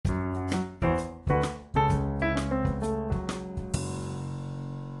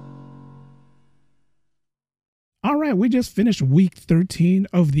right, we just finished week 13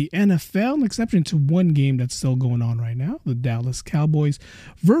 of the NFL, an exception to one game that's still going on right now, the Dallas Cowboys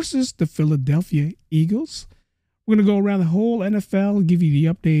versus the Philadelphia Eagles. We're going to go around the whole NFL, give you the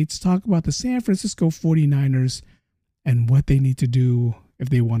updates, talk about the San Francisco 49ers and what they need to do if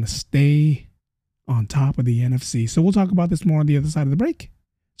they want to stay on top of the NFC. So we'll talk about this more on the other side of the break.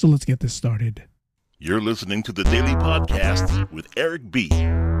 So let's get this started. You're listening to the Daily Podcast with Eric B.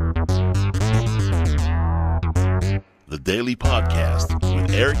 The Daily Podcast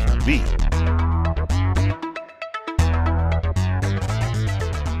with Eric B.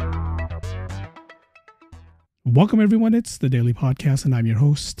 Welcome, everyone. It's the Daily Podcast, and I'm your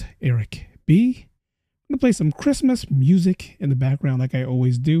host, Eric B. I'm going to play some Christmas music in the background like I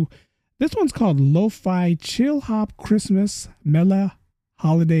always do. This one's called Lo-Fi Chill Hop Christmas Mela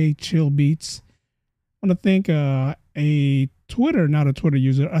Holiday Chill Beats. I want to thank a Thread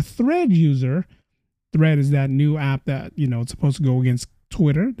user. Thread is that new app that, it's supposed to go against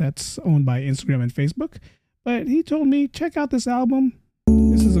Twitter. That's owned by Instagram and Facebook. But he told me, check out this album.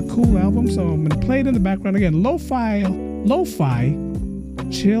 This is a cool album. So I'm going to play it in the background again. Lo-Fi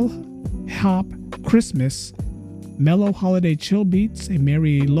Chill Hop Christmas Mellow Holiday Chill Beats. A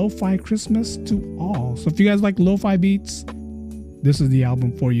Merry Lo-Fi Christmas to all. So if you guys like lo-fi beats, this is the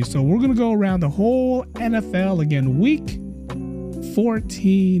album for you. So we're going to go around the whole NFL again. Week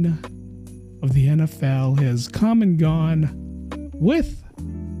 14 of the NFL has come and gone with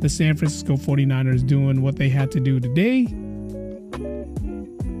the San Francisco 49ers doing what they had to do today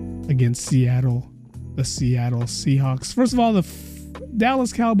against the Seattle Seahawks. First of all, the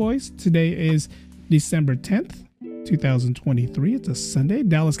Dallas Cowboys. Today is December 10th, 2023. It's a Sunday.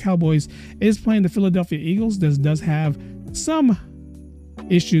 Dallas Cowboys is playing the Philadelphia Eagles. This does have some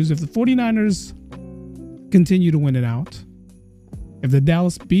issues. If the 49ers continue to win it out, if the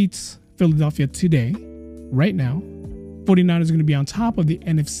Dallas beats Philadelphia today, right now, 49ers are going to be on top of the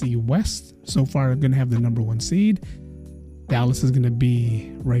NFC West. So far, they're going to have the number one seed. Dallas is going to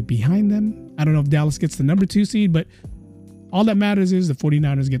be right behind them. I don't know if Dallas gets the number 2 seed, but all that matters is the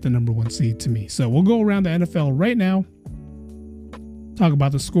 49ers get the number 1 seed to me. So we'll go around the NFL right now, talk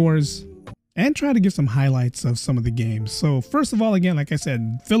about the scores, and try to give some highlights of some of the games. So first of all, again, like I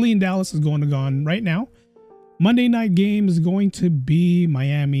said, Philly and Dallas is going on right now. Monday night game is going to be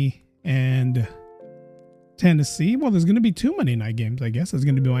Miami and Tennessee. Well, there's going to be 2 Monday night games, I guess. There's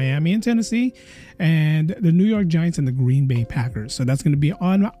going to be Miami and Tennessee and the New York Giants and the Green Bay Packers. So that's going to be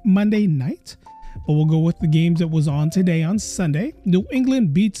on Monday night. But we'll go with the games that was on today on Sunday. New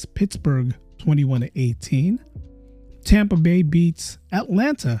England beats Pittsburgh 21-18. Tampa Bay beats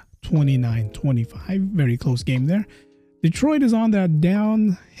Atlanta 29-25. Very close game there. Detroit is on that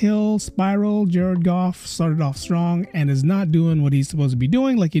downhill spiral. Jared Goff started off strong and is not doing what he's supposed to be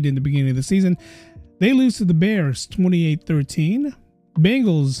doing like he did in the beginning of the season. They lose to the Bears 28-13.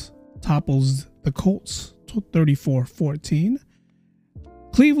 Bengals topples the Colts 34-14.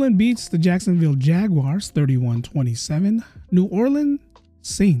 Cleveland beats the Jacksonville Jaguars 31-27. New Orleans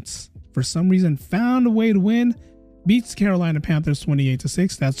Saints, for some reason, found a way to win. Beats Carolina Panthers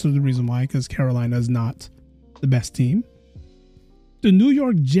 28-6. That's the reason why, because Carolina is not the best team. The New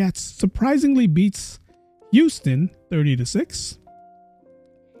York Jets surprisingly beats Houston 30-6.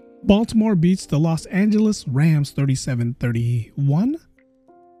 Baltimore beats the Los Angeles Rams 37-31.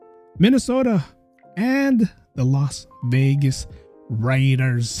 Minnesota and the Las Vegas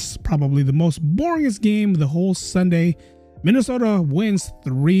Raiders, probably the most boringest game of the whole Sunday. Minnesota wins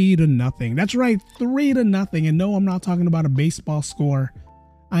 3-0. That's right, 3-0. And no, I'm not talking about a baseball score.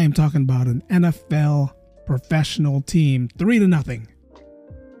 I am talking about an NFL professional team, 3-0.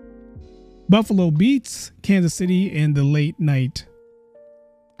 Buffalo beats Kansas City in the late night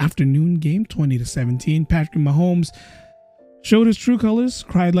afternoon game, 20-17. Patrick Mahomes showed his true colors,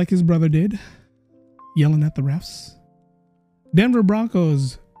 cried like his brother did, yelling at the refs. Denver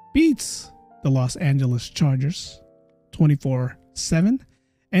Broncos beats the Los Angeles Chargers 24-7.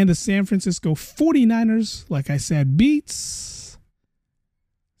 And the San Francisco 49ers, like I said, beats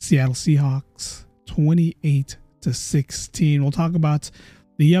Seattle Seahawks 28-16. We'll talk about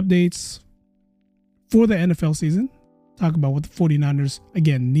the updates for the NFL season. Talk about what the 49ers,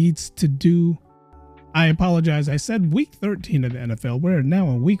 again, needs to do. I apologize. I said week 13 of the NFL. We're now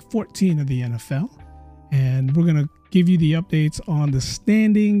in week 14 of the NFL. And we're going to give you the updates on the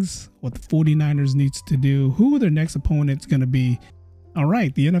standings, what the 49ers needs to do, who their next opponent's going to be. All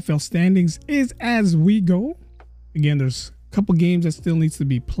right, the NFL standings is as we go. Again, there's a couple games that still needs to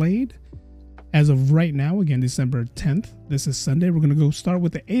be played. As of right now, again, December 10th, this is Sunday. We're going to go start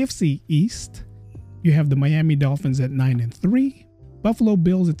with the AFC East. You have the Miami Dolphins at 9-3, Buffalo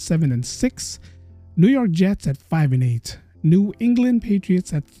Bills at 7-6, New York Jets at 5-8. New England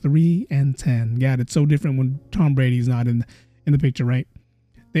Patriots at 3-10. God, it's so different when Tom Brady's not in the picture, right?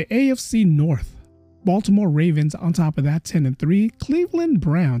 The AFC North. Baltimore Ravens on top of that, 10-3. Cleveland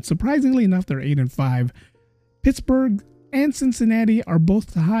Browns, surprisingly enough, they're 8-5. Pittsburgh and Cincinnati are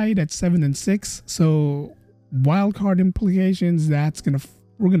both tied at 7-6. So wild card implications,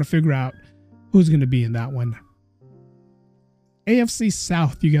 we're gonna figure out who's gonna be in that one. AFC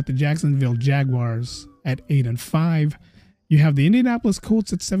South, you got the Jacksonville Jaguars at 8-5. You have the Indianapolis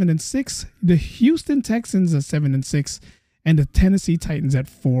Colts at 7-6, the Houston Texans at 7-6, and the Tennessee Titans at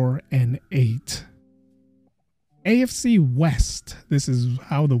 4-8. AFC West, this is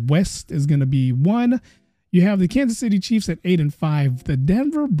how the West is going to be won. You have the Kansas City Chiefs at 8-5, the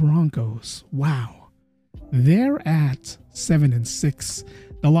Denver Broncos, wow, they're at 7-6.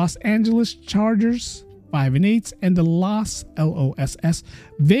 The Los Angeles Chargers, 5-8, and the LOSS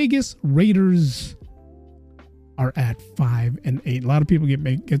Vegas Raiders are at 5-8. A lot of people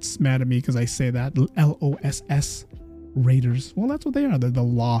gets mad at me because I say that LOSS Raiders. Well, that's what they are. They're the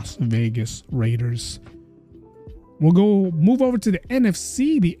Las Vegas Raiders. We'll move over to the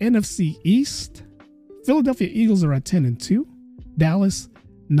NFC. The NFC East. Philadelphia Eagles are at 10-2. Dallas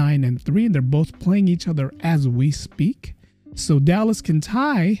 9-3, and they're both playing each other as we speak. So Dallas can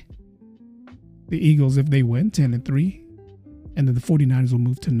tie the Eagles if they win, 10-3, and then the 49ers will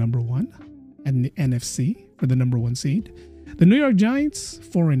move to number 1 and the NFC for the number 1 seed. The New York Giants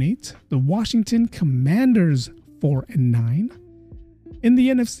 4-8. The Washington Commanders 4-9. In the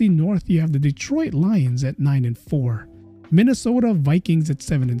NFC North, you have the Detroit Lions at 9-4. Minnesota Vikings at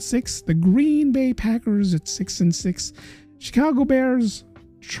 7-6. The Green Bay Packers at 6-6. Chicago Bears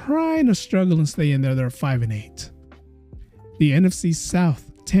trying to struggle and stay in there. They're 5-8. The NFC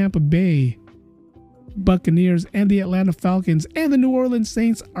South, Tampa Bay Buccaneers and the Atlanta Falcons and the New Orleans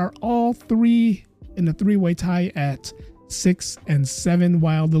Saints are all three in a three-way tie at 6-7,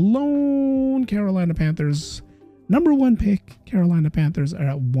 while the lone Carolina Panthers, number 1 pick, Carolina Panthers, are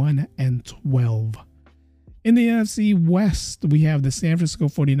at 1-12. In the NFC West, we have the San Francisco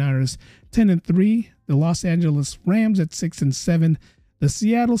 49ers 10-3, the Los Angeles Rams at 6-7, the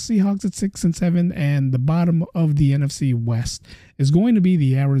Seattle Seahawks at 6-7, and the bottom of the NFC West is going to be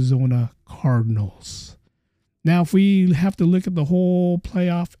the Arizona Cardinals. Now, if we have to look at the whole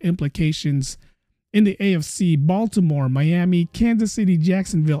playoff implications in the AFC, Baltimore, Miami, Kansas City,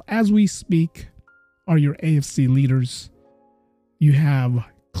 Jacksonville, as we speak, are your AFC leaders. You have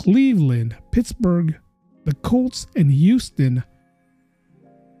Cleveland, Pittsburgh, the Colts, and Houston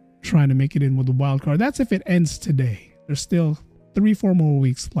trying to make it in with the wild card. That's if it ends today. There's still 3-4 more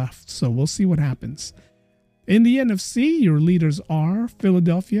weeks left, so we'll see what happens. In the NFC, your leaders are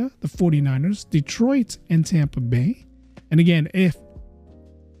Philadelphia, the 49ers, Detroit, and Tampa Bay. And again, if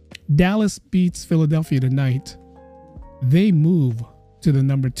Dallas beats Philadelphia tonight, they move to the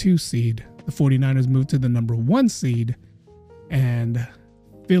number 2 seed. The 49ers move to the number 1 seed, and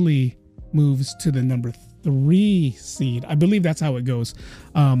Philly moves to the number 3 seed. I believe that's how it goes.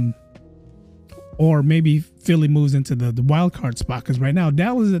 Or maybe Philly moves into the wild card spot, because right now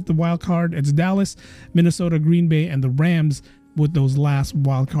Dallas is at the wild card. It's Dallas, Minnesota, Green Bay, and the Rams with those last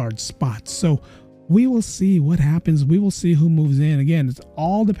wild card spots. So we will see what happens. We will see who moves in. Again, it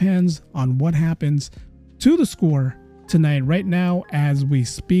all depends on what happens to the score tonight. Right now, as we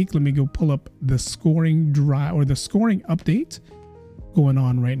speak, let me go pull up the scoring drive or the scoring update going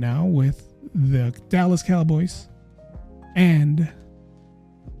on right now with the Dallas Cowboys and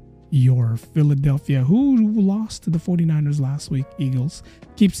your Philadelphia, who lost to the 49ers last week, Eagles.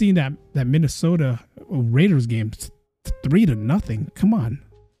 Keep seeing that Minnesota Raiders game, 3-0. Come on.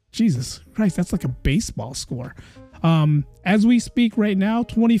 Jesus Christ, that's like a baseball score. As we speak right now,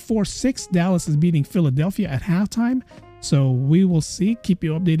 24-6, Dallas is beating Philadelphia at halftime. So we will see. Keep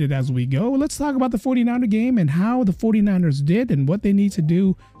you updated as we go. Let's talk about the 49er game and how the 49ers did and what they need to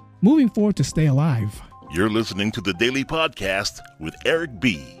do moving forward to stay alive. You're listening to the Daily Podcast with Eric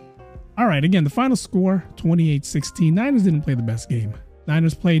B. All right, again, the final score, 28-16. Niners didn't play the best game.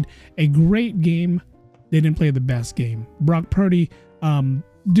 Niners played a great game. They didn't play the best game. Brock Purdy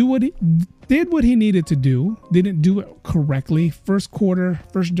did what he needed to do. Didn't do it correctly. First quarter,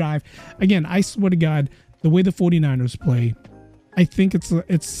 first drive. Again, I swear to God, the way the 49ers play, I think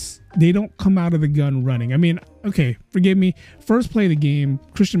it's they don't come out of the gun running. I mean, okay, forgive me. First play of the game,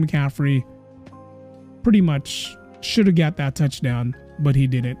 Christian McCaffrey pretty much should have got that touchdown, but he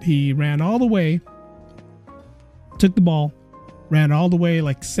didn't. He ran all the way, took the ball, ran all the way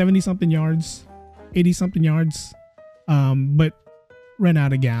like 70-something yards, 80-something yards, but ran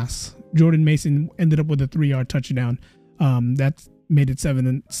out of gas. Jordan Mason ended up with a 3-yard touchdown. That's made it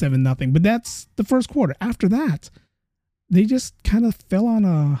 7-0. But that's the first quarter. After that, they just kind of fell on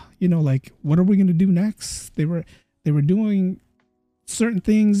a, like, what are we going to do next? They were doing certain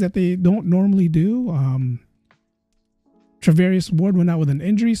things that they don't normally do. Travarius Ward went out with an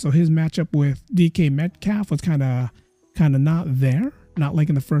injury, so his matchup with DK Metcalf was kind of not there. Not like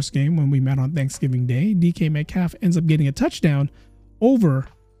in the first game when we met on Thanksgiving Day. DK Metcalf ends up getting a touchdown over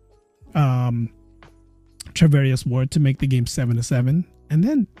Travarius Ward to make the game 7-7. And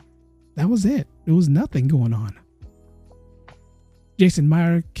then that was it. There was nothing going on. Jason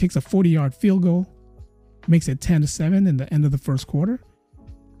Meyer kicks a 40-yard field goal, makes it 10-7 in the end of the first quarter.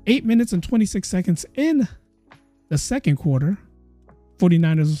 8 minutes and 26 seconds in the second quarter,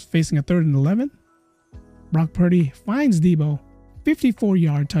 49ers facing a 3rd and 11. Brock Purdy finds Debo,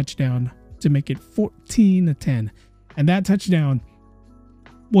 54-yard touchdown to make it 14-10. And that touchdown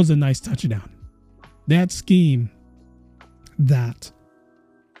was a nice touchdown. That scheme that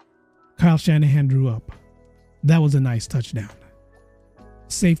Kyle Shanahan drew up, that was a nice touchdown.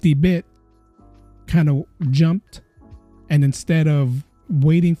 Safety bit kind of jumped, and instead of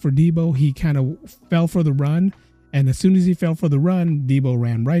waiting for Debo, he kind of fell for the run. And as soon as he fell for the run, Debo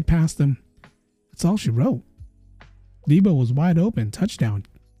ran right past him. That's all she wrote. Debo was wide open. Touchdown.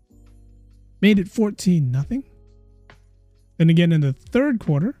 Made it 14-0. Then again in the third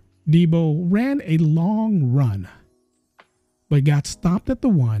quarter, Debo ran a long run, but got stopped at the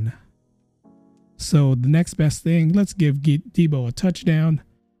 1. So the next best thing, let's give Debo a touchdown.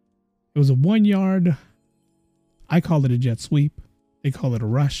 It was a 1-yard. I call it a jet sweep. They call it a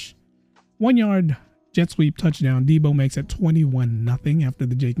rush. 1-yard jet sweep touchdown. Debo makes it 21-0 after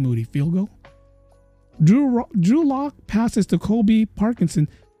the Jake Moody field goal. Drew Lock passes to Colby Parkinson.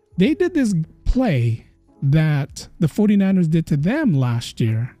 They did this play that the 49ers did to them last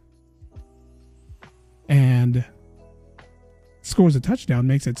year and scores a touchdown,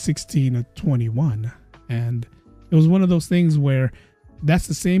 makes it 16-21. And it was one of those things where that's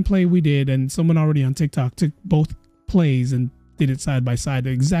the same play we did, and someone already on TikTok took both plays and did it side by side. The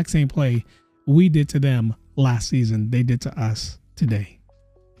exact same play we did to them last season, they did to us today.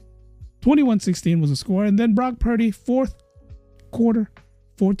 21-16 was the score. And then Brock Purdy, fourth quarter,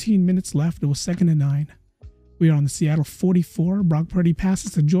 14 minutes left. It was 2nd and 9. We are on the Seattle 44. Brock Purdy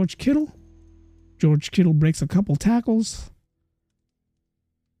passes to George Kittle. George Kittle breaks a couple tackles.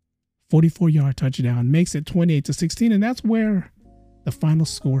 44-yard touchdown, makes it 28-16. And that's where the final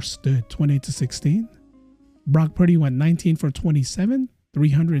score stood, 28-16. Brock Purdy went 19 for 27,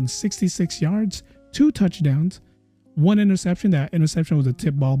 366 yards, 2 touchdowns, 1 interception. That interception was a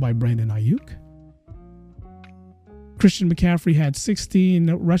tip ball by Brandon Ayuk. Christian McCaffrey had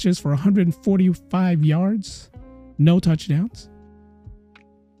 16 rushes for 145 yards, no touchdowns.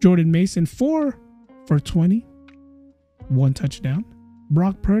 Jordan Mason, 4 for 20, 1 touchdown.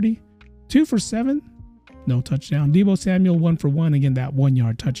 Brock Purdy, 2 for 7, no touchdown. Deebo Samuel, 1 for 1, again, that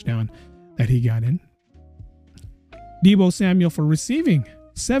 1-yard touchdown that he got in. Deebo Samuel for receiving,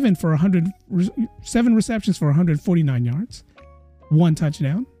 7 receptions for 149 yards, 1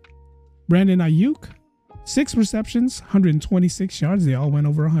 touchdown. Brandon Ayuk, 6 receptions, 126 yards. They all went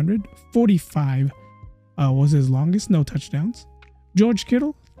over 100. 45 was his longest, no touchdowns. George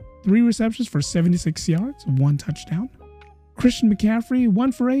Kittle, 3 receptions for 76 yards, 1 touchdown. Christian McCaffrey,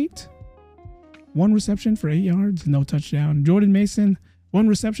 1 for 8. 1 reception for 8 yards, no touchdown. Jordan Mason, 1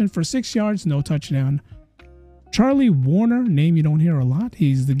 reception for 6 yards, no touchdown. Charlie Warner, name you don't hear a lot.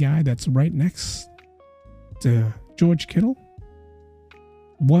 He's the guy that's right next to George Kittle.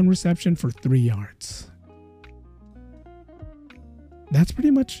 1 reception for 3 yards. That's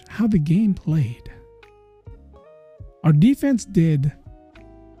pretty much how the game played. Our defense did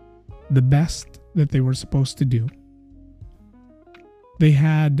the best that they were supposed to do. They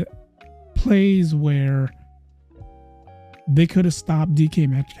had plays where they could have stopped DK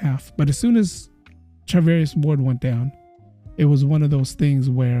Metcalf, but as soon as Travarius Ward went down, it was one of those things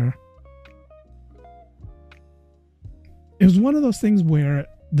where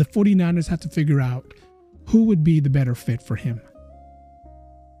the 49ers had to figure out who would be the better fit for him.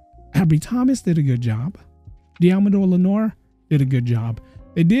 Ambry Thomas did a good job. Deommodore Lenoir did a good job.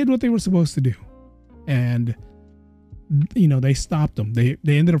 They did what they were supposed to do. And, they stopped them. They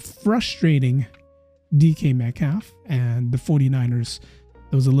ended up frustrating DK Metcalf, and the 49ers,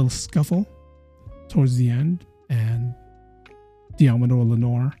 there was a little scuffle towards the end, and Deommodore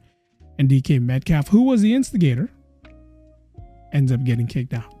Lenoir and DK Metcalf, who was the instigator, ends up getting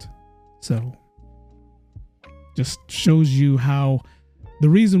kicked out. So just shows you how the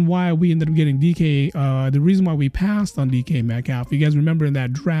reason why we ended up getting the reason why we passed on DK Metcalf. You guys remember in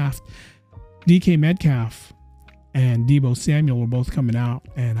that draft, DK Metcalf and Deebo Samuel were both coming out,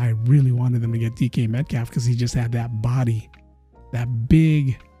 and I really wanted them to get DK Metcalf because he just had that body, that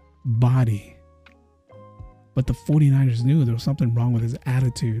big body. But the 49ers knew there was something wrong with his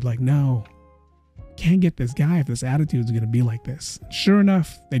attitude. Like, no, can't get this guy if this attitude is going to be like this. Sure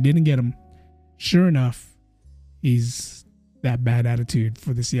enough, they didn't get him. Sure enough, he's that bad attitude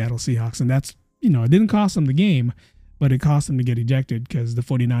for the Seattle Seahawks. And that's, it didn't cost him the game, but it cost him to get ejected because the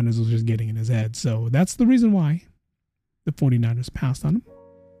 49ers was just getting in his head. So that's the reason why the 49ers passed on him.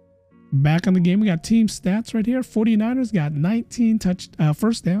 Back on the game, we got team stats right here. 49ers got 19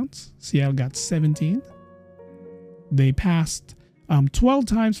 first downs. Seattle got 17. They passed 12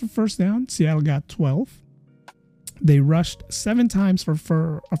 times for first down. Seattle got 12. They rushed 7 times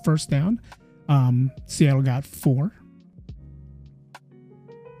for a first down. Seattle got 4.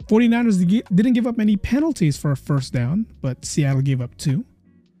 49ers didn't give up any penalties for a first down, but Seattle gave up 2.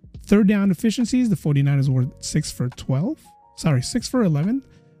 Third down efficiencies, the 49ers were 6 for 11,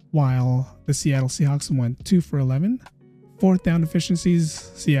 while the Seattle Seahawks went 2 for 11. Fourth down efficiencies,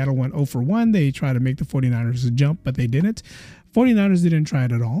 Seattle went 0 for 1. They tried to make the 49ers jump, but they didn't. 49ers didn't try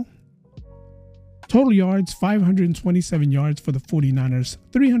it at all. Total yards, 527 yards for the 49ers,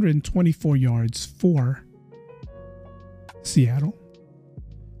 324 yards for Seattle.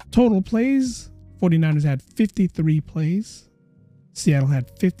 Total plays, 49ers had 53 plays. Seattle had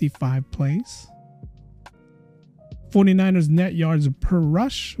 55 plays. 49ers net yards per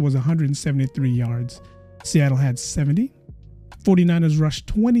rush was 173 yards. Seattle had 70. 49ers rushed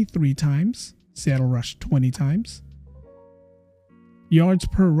 23 times. Seattle rushed 20 times. Yards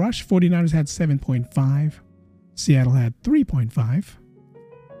per rush, 49ers had 7.5. Seattle had 3.5.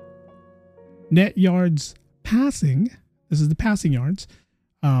 Net yards passing, this is the passing yards.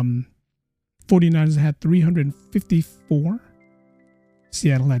 49ers had 354.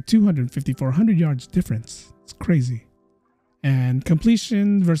 Seattle had 254, 100 yards difference. It's crazy. And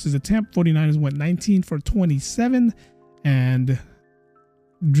completion versus attempt, 49ers went 19 for 27. And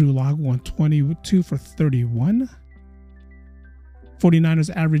Drew Lock went 22 for 31. 49ers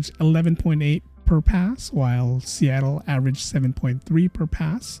averaged 11.8 per pass, while Seattle averaged 7.3 per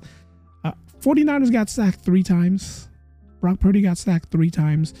pass. 49ers got sacked 3 times. Brock Purdy got sacked 3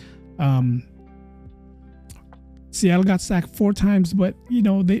 times. Seattle got sacked 4 times, but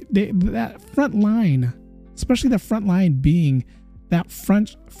that front line, especially the front line being that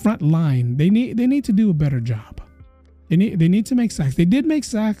front line, they need to do a better job. They need to make sacks. They did make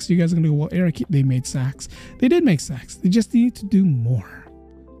sacks. You guys are gonna go, well, Eric, they made sacks. They did make sacks. They just need to do more.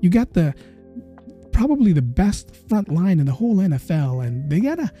 You got probably the best front line in the whole NFL, and they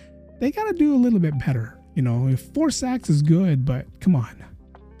gotta do a little bit better. If 4 sacks is good, but come on,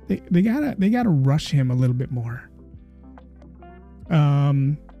 they gotta rush him a little bit more.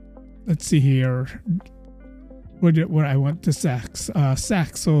 Let's see here. Where I went to sacks.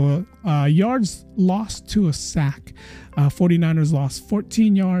 So yards lost to a sack. 49ers lost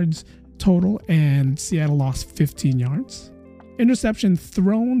 14 yards total, and Seattle lost 15 yards. Interception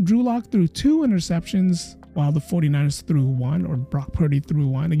thrown. Drew Lock threw 2 interceptions, while the 49ers threw 1, or Brock Purdy threw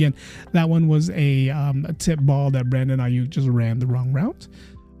 1. Again, that one was a tip ball that Brandon Ayuk just ran the wrong route.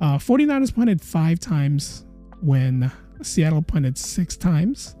 49ers punted 5 times when Seattle punted 6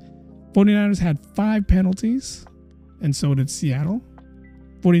 times. 49ers had 5 penalties, and so did Seattle.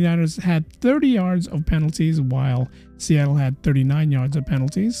 49ers had 30 yards of penalties, while Seattle had 39 yards of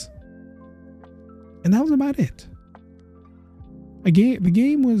penalties. And that was about it. The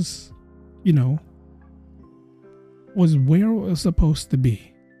game was, was where it was supposed to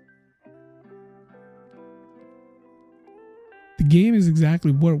be. The game is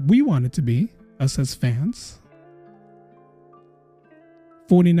exactly where we want it to be, us as fans.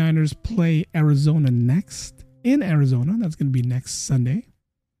 49ers play Arizona next in Arizona. That's going to be next Sunday.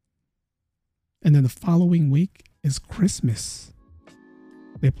 And then the following week is Christmas.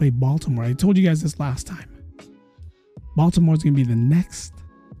 They play Baltimore. I told you guys this last time. Baltimore is going to be the next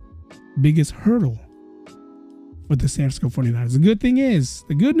biggest hurdle for the San Francisco 49ers.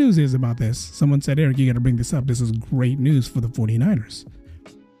 The good news is about this. Someone said, Eric, you got to bring this up. This is great news for the 49ers.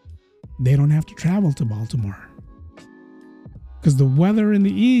 They don't have to travel to Baltimore, because the weather in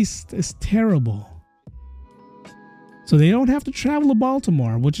the East is terrible. So they don't have to travel to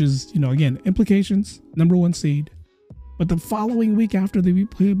Baltimore, which is, again, implications, number 1 seed. But the following week after they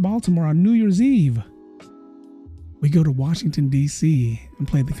play Baltimore on New Year's Eve, we go to Washington, D.C. and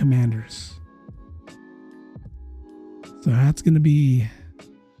play the Commanders. So that's going to be,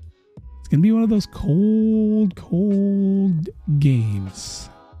 one of those cold games.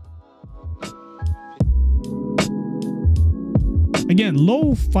 Again,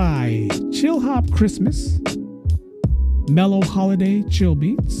 lo-fi chill hop Christmas. Mellow Holiday Chill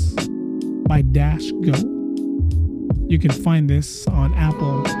Beats by Dash Go. You can find this on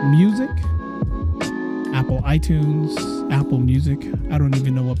Apple Music, Apple iTunes, Apple Music. I don't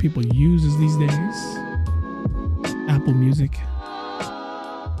even know what people use these days. Apple Music.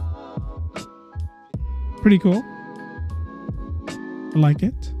 Pretty cool. I like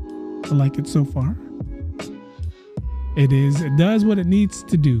it. I like it so far. It does what it needs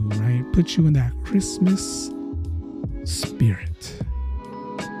to do, right? Puts you in that Christmas spirit.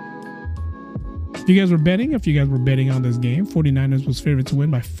 If you guys were betting on this game, 49ers was favored to win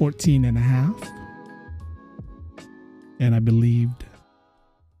by 14.5. And I believe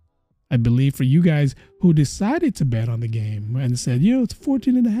for you guys who decided to bet on the game and said, it's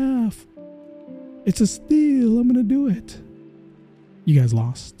 14.5. It's a steal. I'm going to do it. You guys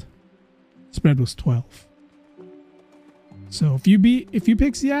lost. Spread was 12. So if you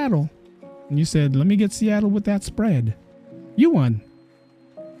pick Seattle and you said, let me get Seattle with that spread, you won.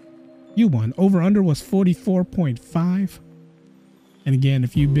 Over under was 44.5. And again,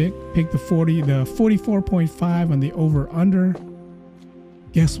 if you pick the 44.5 on the over under,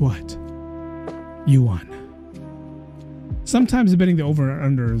 guess what? You won. Sometimes betting the over or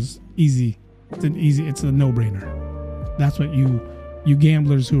under is easy. It's a no-brainer. That's what you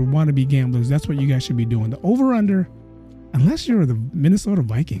gamblers who want to be gamblers, that's what you guys should be doing. The over under, unless you're the Minnesota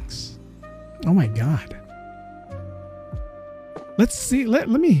Vikings. Oh my God. Let's see. Let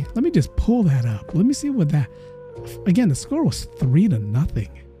me just pull that up. Let me see what that. Again, the score was 3-0. Let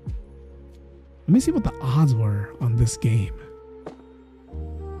me see what the odds were on this game.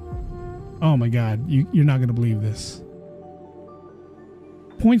 Oh my God, you're not gonna believe this.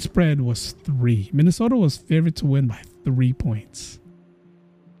 Point spread was 3. Minnesota was favored to win by 3 points.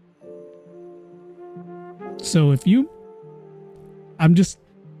 So I'm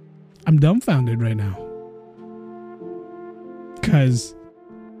dumbfounded right now. Because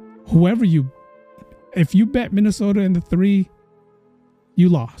if you bet Minnesota and the 3, you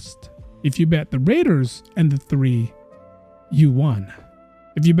lost. If you bet the Raiders and the 3, you won.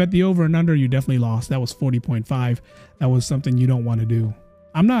 If you bet the over and under, you definitely lost. That was 40.5. That was something you don't want to do.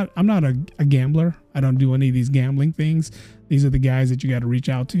 I'm not a gambler. I don't do any of these gambling things. These are the guys that you got to reach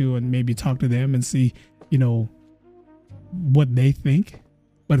out to and maybe talk to them and see, what they think.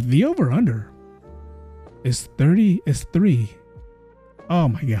 But if the over under is 3. Oh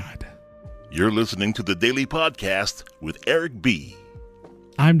my God. You're listening to the Daily Podcast with Eric B.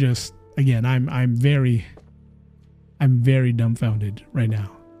 I'm very dumbfounded right now.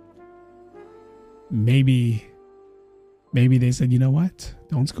 Maybe they said, you know what?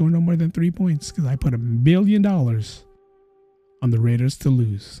 Don't score no more than 3 points because I put $1 billion on the Raiders to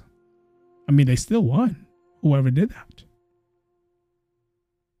lose. I mean, they still won. Whoever did that.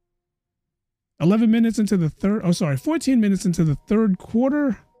 14 minutes into the third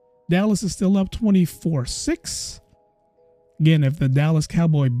quarter. Dallas is still up 24-6. Again, if the Dallas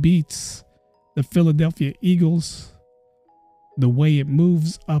Cowboy beats the Philadelphia Eagles, the way it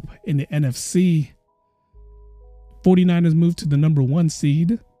moves up in the NFC, 49ers move to the number 1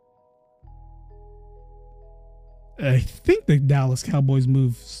 seed. I think the Dallas Cowboys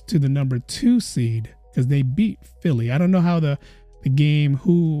moves to the number 2 seed because they beat Philly. I don't know how the game,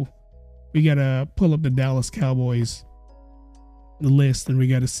 we got to pull up the Dallas Cowboys list and we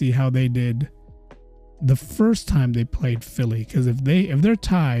got to see how they did the first time they played Philly. Because if they're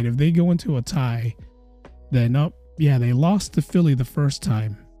tied, if they go into a tie, then they lost to Philly the first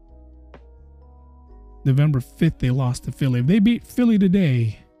time. November 5th, they lost to Philly. If they beat Philly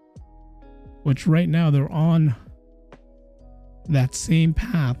today, which right now they're on that same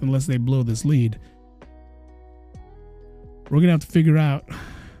path unless they blow this lead, we're going to have to figure out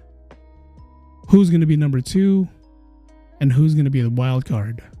who's going to be number 2 and who's going to be the wild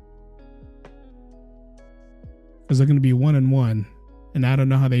card. Because they're going to be 1-1, and I don't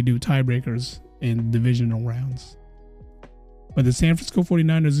know how they do tiebreakers in divisional rounds. But the San Francisco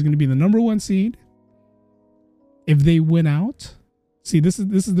 49ers is going to be the number 1 seed. If they win out, see, this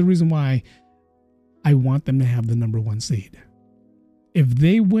is the reason why I want them to have the number 1 seed. If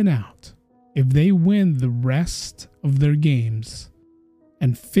they win out, if they win the rest of their games,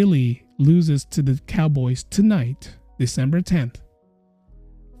 and Philly loses to the Cowboys tonight, December 10th,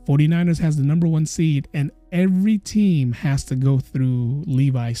 49ers has the number 1 seed, and every team has to go through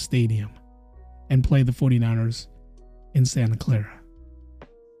Levi Stadium and play the 49ers in Santa Clara.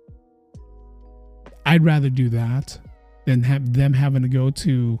 I'd rather do that than have them having to go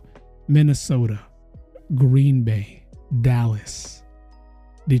to Minnesota, Green Bay, Dallas,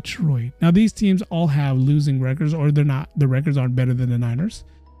 Detroit. Now, these teams all have losing records, or they're not. The records aren't better than the Niners.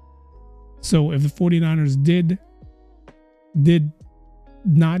 So if the 49ers did did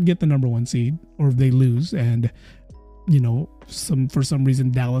not get the number 1 seed, or if they lose and, for some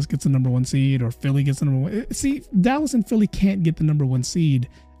reason Dallas gets the number 1 seed or Philly gets the number 1. See, Dallas and Philly can't get the number 1 seed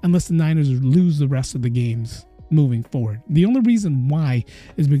unless the Niners lose the rest of the games moving forward. The only reason why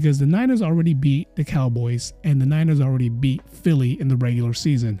is because the Niners already beat the Cowboys and the Niners already beat Philly in the regular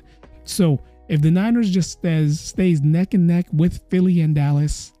season. So if the Niners just stays neck and neck with Philly and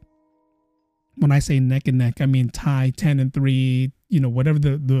Dallas, when I say neck and neck, I mean tie 10-3, whatever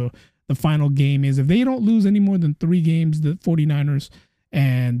the final game is. If they don't lose any more than 3 games, the 49ers,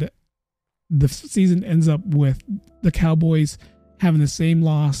 and the season ends up with the Cowboys having the same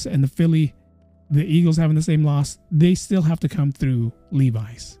loss and the Eagles having the same loss, they still have to come through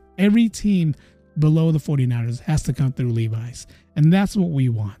Levi's. Every team below the 49ers has to come through Levi's. And that's what we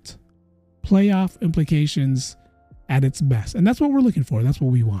want. Playoff implications at its best. And that's what we're looking for. That's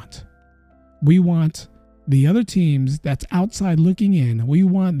what we want. We want the other teams that's outside looking in, we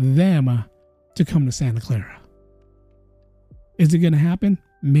want them to come to Santa Clara. Is it going to happen?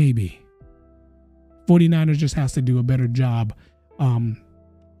 Maybe. 49ers just has to do a better job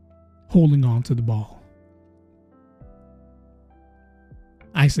holding on to the ball.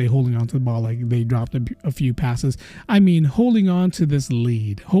 I say holding on to the ball like they dropped a few passes. I mean, holding on to this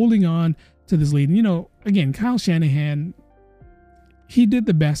lead. Again, Kyle Shanahan, he did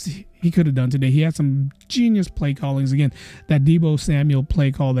the best he could have done today. He had some genius play callings. Again, that Deebo Samuel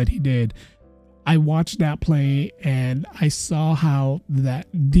play call that he did, I watched that play and I saw how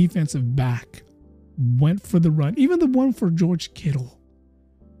that defensive back went for the run. Even the one for George Kittle.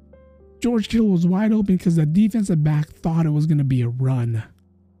 George Kittle was wide open because the defensive back thought it was going to be a run.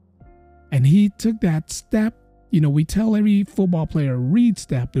 And he took that step. We tell every football player, read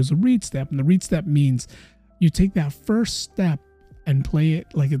step. There's a read step. And the read step means you take that first step and play it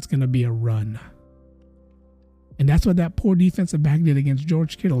like it's going to be a run. And that's what that poor defensive back did against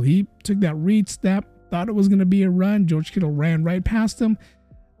George Kittle. He took that read step, thought it was going to be a run. George Kittle ran right past him.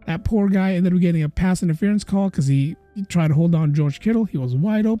 That poor guy ended up getting a pass interference call because he tried to hold on George Kittle. He was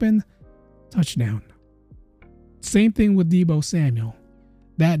wide open. Touchdown. Same thing with Deebo Samuel.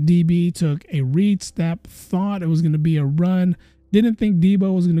 That DB took a read step, thought it was going to be a run, didn't think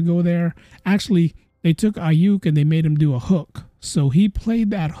Deebo was going to go there. Actually, they took Ayuk and they made him do a hook. So he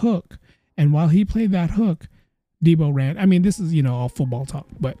played that hook. And while he played that hook, Deebo ran. I mean, this is, all football talk,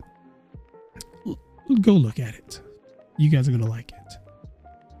 but go look at it. You guys are going to like it.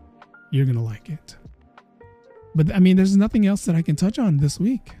 You're going to like it. But I mean, there's nothing else that I can touch on this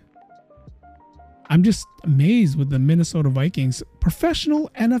week. I'm just amazed with the Minnesota Vikings, professional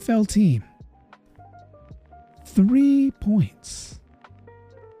NFL team. 3 points.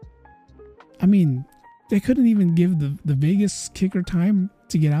 I mean, they couldn't even give the Vegas kicker time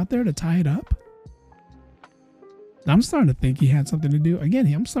to get out there to tie it up. I'm starting to think he had something to do. Again,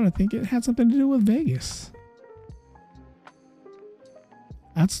 I'm starting to think it had something to do with Vegas.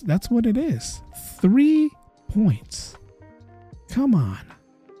 That's what it is. 3 points. Come on.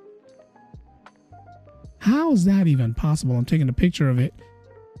 How is that even possible? I'm taking a picture of it.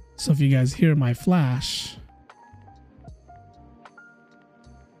 So if you guys hear my flash,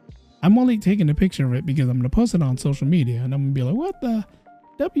 I'm only taking a picture of it because I'm going to post it on social media and I'm going to be like, what the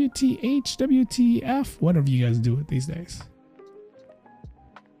WTH, WTF, whatever you guys do it these days.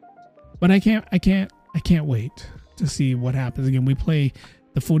 But I can't wait to see what happens. Again, we play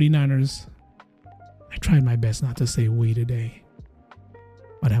the 49ers. I tried my best not to say we today,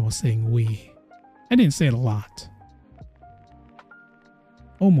 but I was saying we. I didn't say it a lot.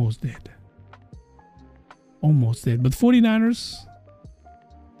 Almost did. But the 49ers,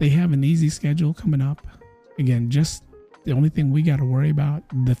 they have an easy schedule coming up. Again, just the only thing we got to worry about,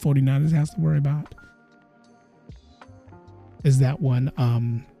 the 49ers has to worry about, is that one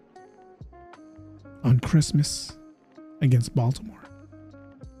on Christmas against Baltimore.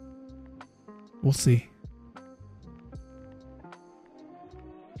 We'll see.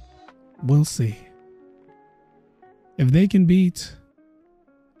 We'll see. If they can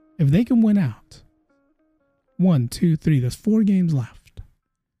win out, 1, 2, 3, there's 4 games left.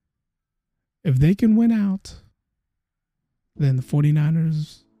 If they can win out, then the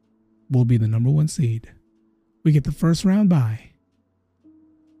 49ers will be the number 1 seed. We get the first round bye.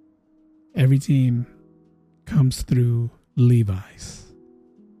 Every team comes through Levi's.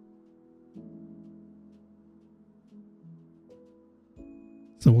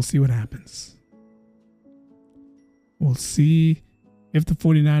 So we'll see what happens. We'll see if the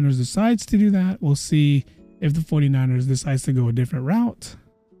 49ers decides to do that. We'll see if the 49ers decides to go a different route.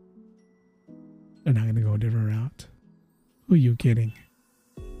 They're not going to go a different route. Who are you kidding?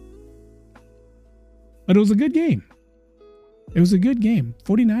 But it was a good game. It was a good game.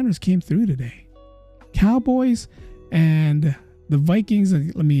 49ers came through today. Cowboys and the Vikings.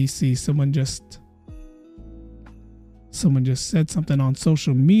 Let me see. Someone just said something on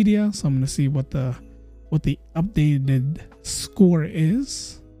social media. So I'm going to see what the updated score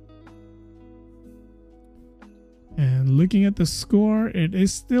is. And looking at the score, it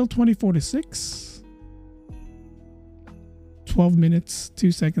is still 24-6. 12 minutes,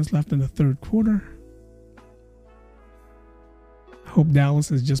 2 seconds left in the third quarter. I hope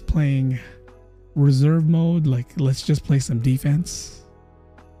Dallas is just playing reserve mode, like let's just play some defense.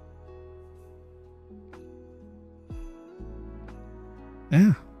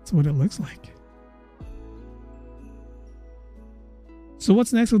 Yeah, that's what it looks like. So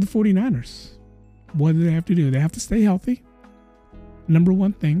what's next with the 49ers? What do they have to do? They have to stay healthy. Number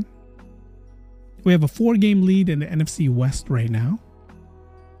one thing. We have a 4-game lead in the NFC West right now.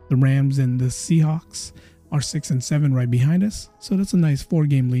 The Rams and the Seahawks are 6 and 7 right behind us. So that's a nice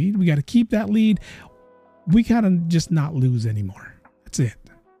 4-game lead. We got to keep that lead. We got to just not lose anymore. That's it.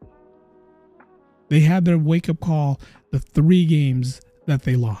 They had their wake-up call the 3 games that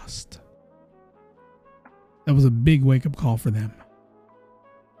they lost. That was a big wake-up call for them.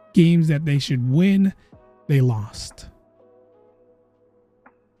 Games that they should win, they lost.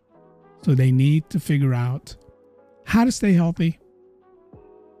 So they need to figure out how to stay healthy,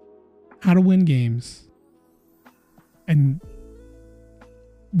 how to win games, and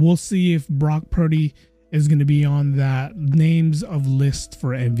we'll see if Brock Purdy is going to be on that names of list for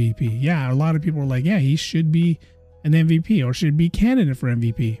MVP. Yeah, a lot of people are like, yeah, he should be an MVP or should be candidate for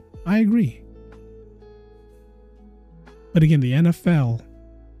MVP. I agree. But again, the NFL,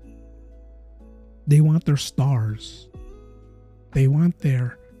 they want their stars. They want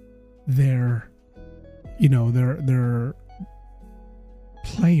their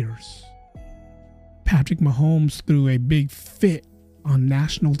players. Patrick Mahomes threw a big fit on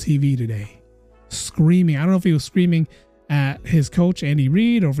national TV today, screaming. I don't know if he was screaming at his coach Andy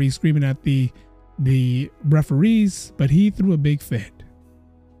Reid or if he's screaming at the referees, but he threw a big fit.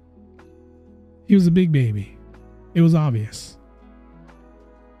 He was a big baby. It was obvious.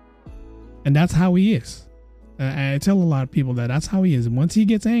 And that's how he is. I tell a lot of people that's how he is. And once he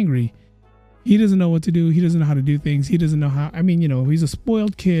gets angry, he doesn't know what to do. He doesn't know how to do things. He doesn't know how. I mean, he's a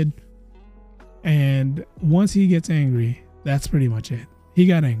spoiled kid. And once he gets angry, that's pretty much it. He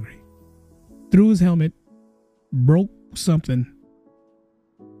got angry. Threw his helmet. Broke something.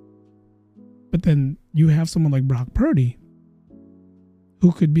 But then you have someone like Brock Purdy,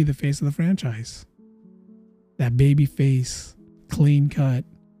 who could be the face of the franchise. That baby face, clean cut.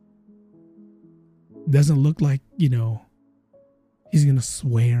 Doesn't look like, he's going to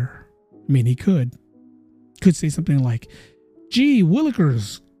swear. I mean, he could say something like, gee,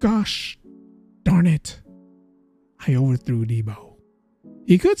 Willikers, gosh, darn it. I overthrew Debo.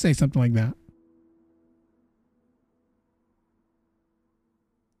 He could say something like that.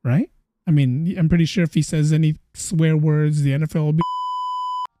 Right? I mean, I'm pretty sure if he says any swear words, the NFL will be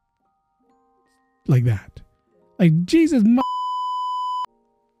like that. Like, Jesus,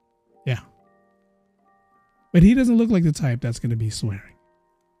 yeah. But he doesn't look like the type that's going to be swearing.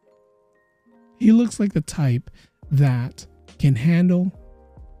 He looks like the type that can handle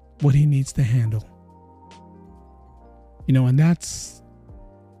what he needs to handle. And that's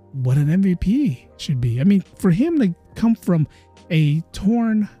what an MVP should be. I mean, for him to come from a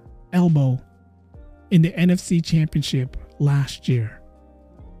torn elbow in the NFC Championship last year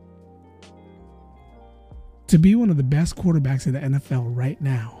to be one of the best quarterbacks in the NFL right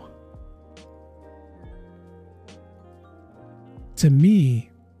now, to me,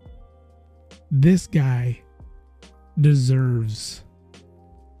 this guy deserves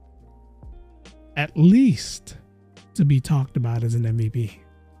at least to be talked about as an MVP.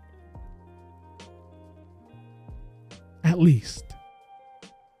 At least.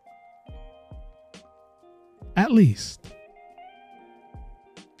 At least.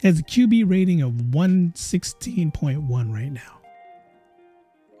 Has a QB rating of 116.1 right now.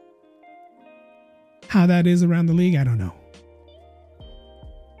 How that is around the league, I don't know.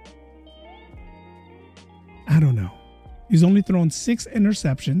 He's only thrown 6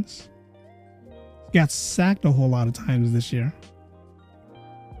 interceptions. Got sacked a whole lot of times this year.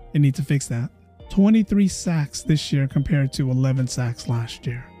 They need to fix that. 23 sacks this year compared to 11 sacks last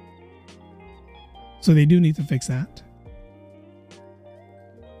year. So they do need to fix that.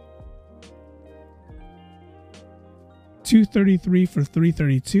 .233 for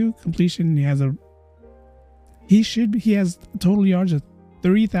 332 completion. He has total yards of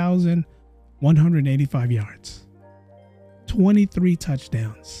 3,185 yards. 23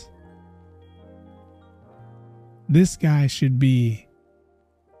 touchdowns. This guy should be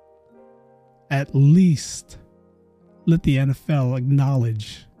at least let the NFL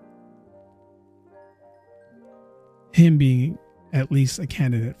acknowledge him being at least a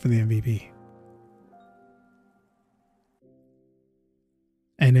candidate for the MVP.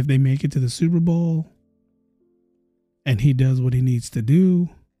 And if they make it to the Super Bowl and he does what he needs to do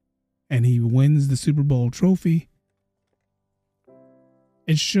and he wins the Super Bowl trophy,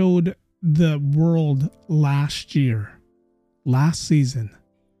 it showed the world last season,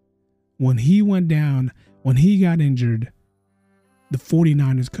 when he went down, when he got injured, the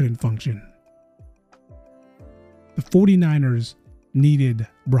 49ers couldn't function. The 49ers needed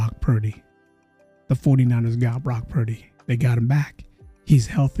Brock Purdy. The 49ers got Brock Purdy. They got him back. He's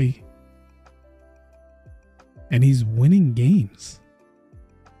healthy. And he's winning games.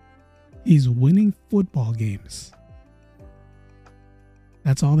 He's winning football games.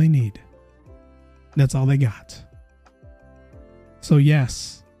 That's all they need. That's all they got. So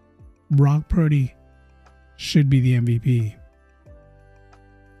yes, Brock Purdy should be the MVP.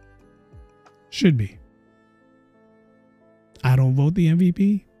 Should be. I don't vote the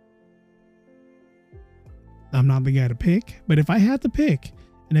MVP. I'm not the guy to pick. But if I had to pick,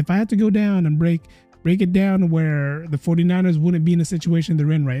 and if I had to go down and break it down to where the 49ers wouldn't be in the situation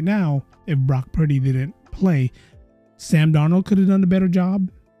they're in right now if Brock Purdy didn't play, Sam Darnold could have done a better job.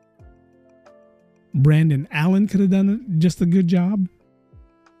 Brandon Allen could have done just a good job.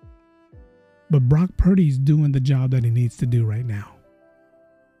 But Brock Purdy's doing the job that he needs to do right now.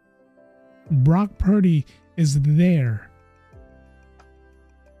 Brock Purdy is there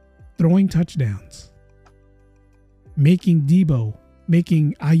throwing touchdowns, making Debo,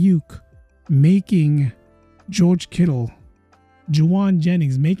 making Ayuk, making George Kittle, Juwan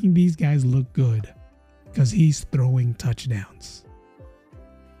Jennings, making these guys look good because he's throwing touchdowns.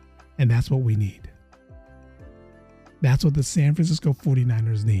 And that's what we need. That's what the San Francisco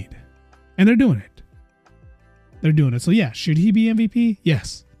 49ers need. And they're doing it. They're doing it. So yeah, should he be MVP?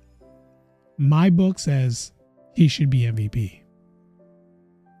 Yes. My book says he should be MVP.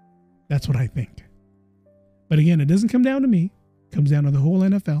 That's what I think. But again, it doesn't come down to me. It comes down to the whole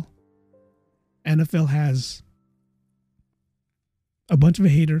NFL. NFL has a bunch of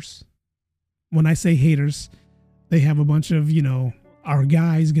haters. When I say haters, they have a bunch of, our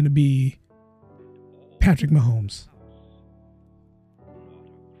guy's going to be Patrick Mahomes.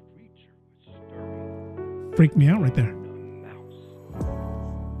 Freaked me out right there.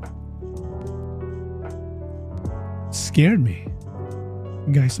 Scared me.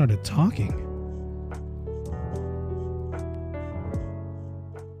 The guy started talking.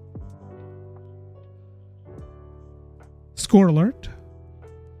 Score alert.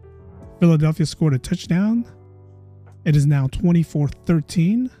 Philadelphia scored a touchdown. It is now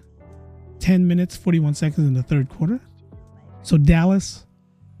 24-13. 10 minutes, 41 seconds in the third quarter. So Dallas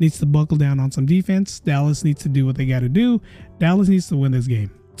needs to buckle down on some defense. Dallas needs to do what they got to do. Dallas needs to win this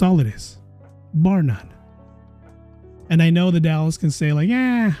game. That's all it is. Bar none. And I know the Dallas can say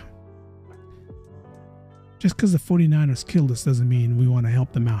just because the 49ers killed us doesn't mean we want to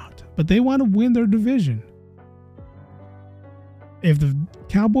help them out. But they want to win their division. If the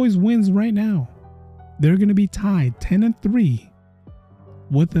Cowboys wins right now, they're going to be tied 10-3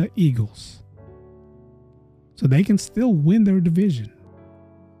 with the Eagles. So they can still win their division.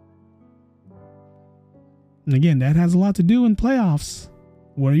 And again, that has a lot to do in playoffs,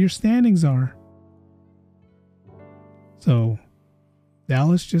 where your standings are. So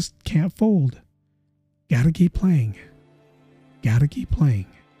Dallas just can't fold. Gotta keep playing. Gotta keep playing.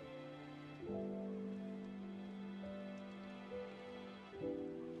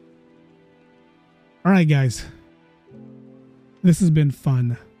 All right, guys. This has been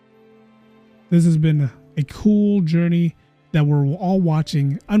fun. This has been a cool journey that we're all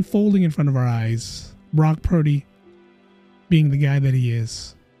watching unfolding in front of our eyes. Brock Purdy being the guy that he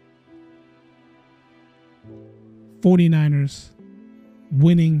is. 49ers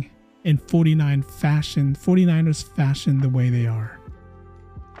winning in 49ers fashion the way they are.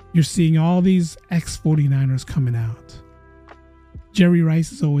 You're seeing all these ex-49ers coming out. Jerry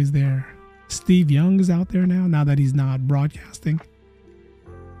Rice is always there. Steve Young is out there now that he's not broadcasting.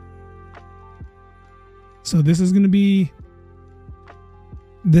 So this should be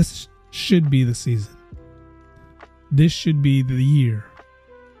the season. This should be the year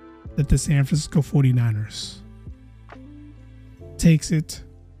that the San Francisco 49ers takes it,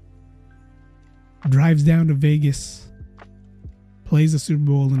 drives down to Vegas, plays the Super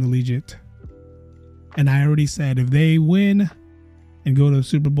Bowl in the Allegiant. And I already said, if they win and go to the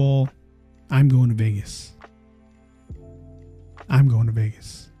Super Bowl, I'm going to Vegas. I'm going to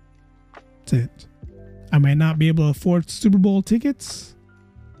Vegas. That's it. I might not be able to afford Super Bowl tickets,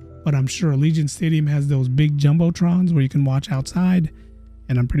 but I'm sure Allegiant Stadium has those big jumbotrons where you can watch outside.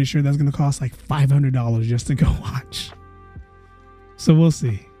 And I'm pretty sure that's going to cost like $500 just to go watch. So we'll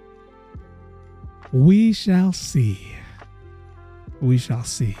see. We shall see. We shall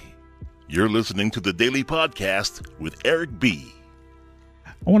see. You're listening to the Daily Podcast with Eric B.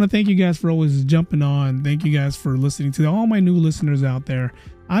 I want to thank you guys for always jumping on. Thank you guys for listening to all my new listeners out there.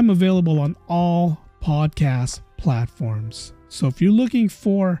 I'm available on all podcast platforms. So if you're looking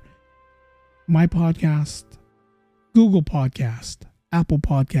for my podcast, Google Podcast, Apple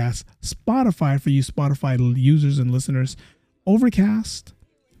Podcasts, Spotify for you Spotify users and listeners, Overcast,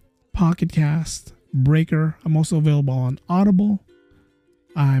 Pocket Cast, Breaker. I'm also available on Audible.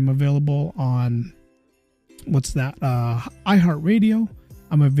 I'm available on, iHeartRadio.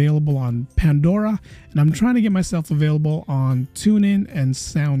 I'm available on Pandora. And I'm trying to get myself available on TuneIn and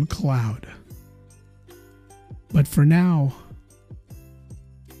SoundCloud. But for now,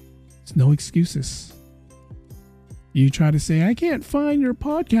 it's no excuses. You try to say, I can't find your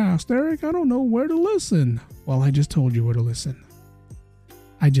podcast, Eric. I don't know where to listen. Well, I just told you where to listen.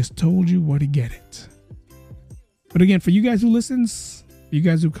 I just told you where to get it. But again, for you guys who listens, you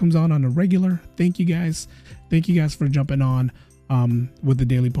guys who comes on a regular, thank you guys. Thank you guys for jumping on with the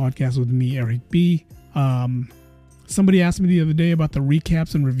Daily Podcast with me, Eric B. Somebody asked me the other day about the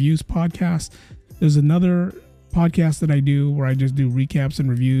Recaps and Reviews podcast. There's another podcast that I do where I just do recaps and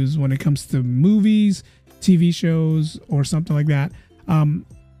reviews when it comes to movies, TV shows, or something like that.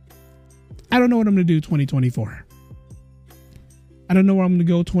 I don't know what I'm going to do 2024. I don't know where I'm going to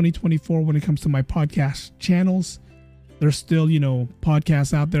go 2024 when it comes to my podcast channels. There's still,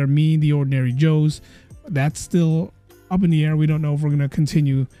 podcasts out there. Me, The Ordinary Joes. That's still up in the air. We don't know if we're going to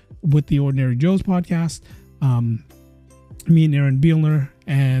continue with The Ordinary Joes podcast. Me and Aaron Bielner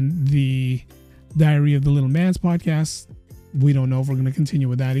and the Diary of the Little Man's podcast. We don't know if we're going to continue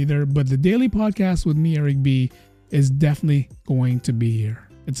with that either. But the Daily Podcast with me, Eric B, is definitely going to be here.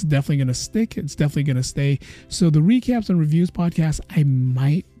 It's definitely going to stick. It's definitely going to stay. So the Recaps and Reviews podcast, I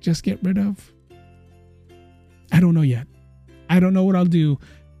might just get rid of. I don't know yet. I don't know what I'll do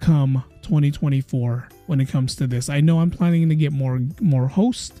come 2024 when it comes to this. I know I'm planning to get more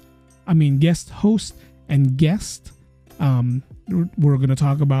guest host and guest. We're going to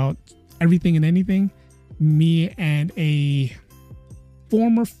talk about everything and anything. Me and a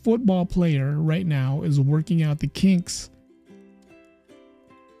former football player right now is working out the kinks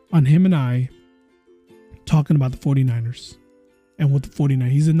on him and I talking about the 49ers and what the 49ers.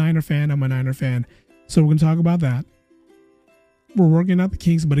 He's a Niner fan. I'm a Niner fan. So we're going to talk about that. We're working out the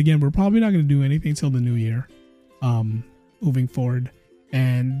kinks, but again, we're probably not going to do anything till the new year, moving forward.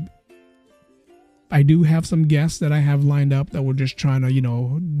 And I do have some guests that I have lined up that we're just trying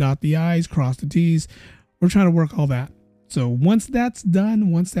to, dot the I's, cross the T's. We're trying to work all that. So once that's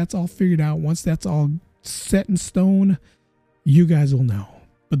done, once that's all figured out, once that's all set in stone, you guys will know.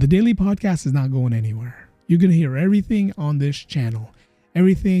 But the Daily Podcast is not going anywhere. You're going to hear everything on this channel.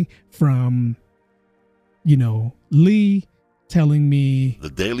 Everything from, Lee telling me. The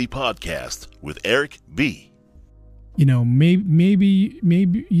Daily Podcast with Eric B. Maybe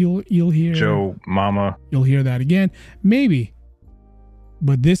you'll hear. Joe Mama. You'll hear that again. Maybe.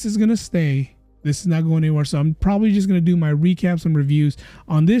 But this is going to stay. This is not going anywhere. So I'm probably just going to do my recaps and reviews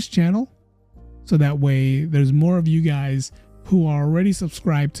on this channel. So that way there's more of you guys who are already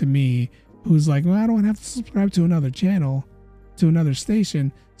subscribed to me, who's like, well, I don't have to subscribe to another channel, to another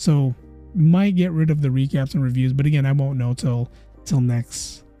station. So might get rid of the recaps and reviews. But again, I won't know till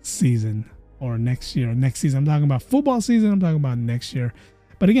next season or next year. Next season, I'm talking about football season. I'm talking about next year.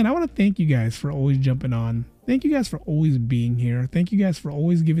 But again, I want to thank you guys for always jumping on. Thank you guys for always being here. Thank you guys for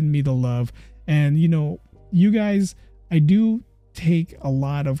always giving me the love. And, you guys, I do take a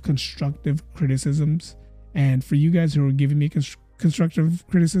lot of constructive criticisms. And for you guys who are giving me constructive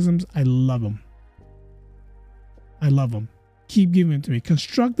criticisms, I love them. I love them. Keep giving it to me.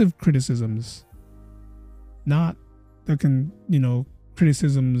 Constructive criticisms. Not the,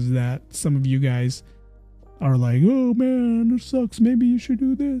 criticisms that some of you guys are like, oh man, this sucks. Maybe you should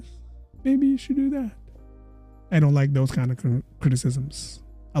do this. Maybe you should do that. I don't like those kind of criticisms.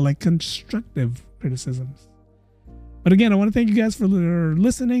 I like constructive criticisms. But again, I want to thank you guys for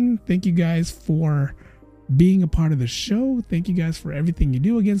listening. Thank you guys for being a part of the show. Thank you guys for everything you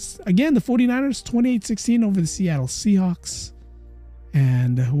do against, again, the 49ers 28-16 over the Seattle Seahawks.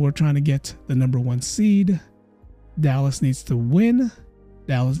 And we're trying to get the number 1 seed. Dallas needs to win.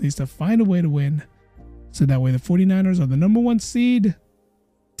 Dallas needs to find a way to win. So that way the 49ers are the number 1 seed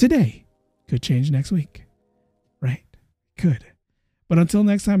today. Could change next week. Right? Could. But until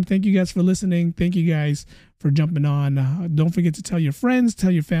next time, thank you guys for listening. Thank you guys for jumping on. Don't forget to tell your friends,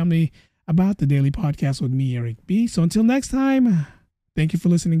 tell your family about the Daily Podcast with me, Eric B. So until next time, thank you for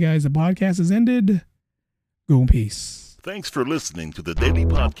listening, guys. The podcast has ended. Go in peace. Thanks for listening to the Daily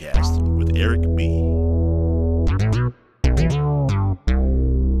Podcast with Eric B.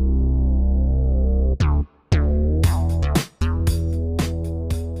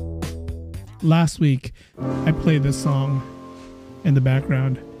 Last week, I played this song in the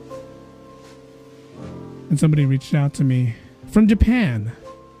background, and somebody reached out to me from Japan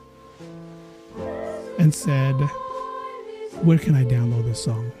and said, where can I download this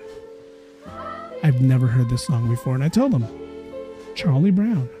song? I've never heard this song before. And I told them, Charlie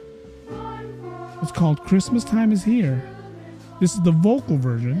Brown. It's called Christmas Time Is Here. This is the vocal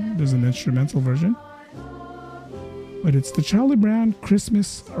version. There's an instrumental version. But it's the Charlie Brown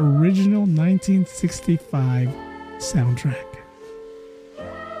Christmas original 1965 soundtrack.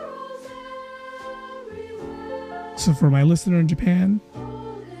 So for my listener in Japan,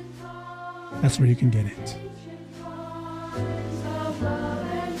 that's where you can get it.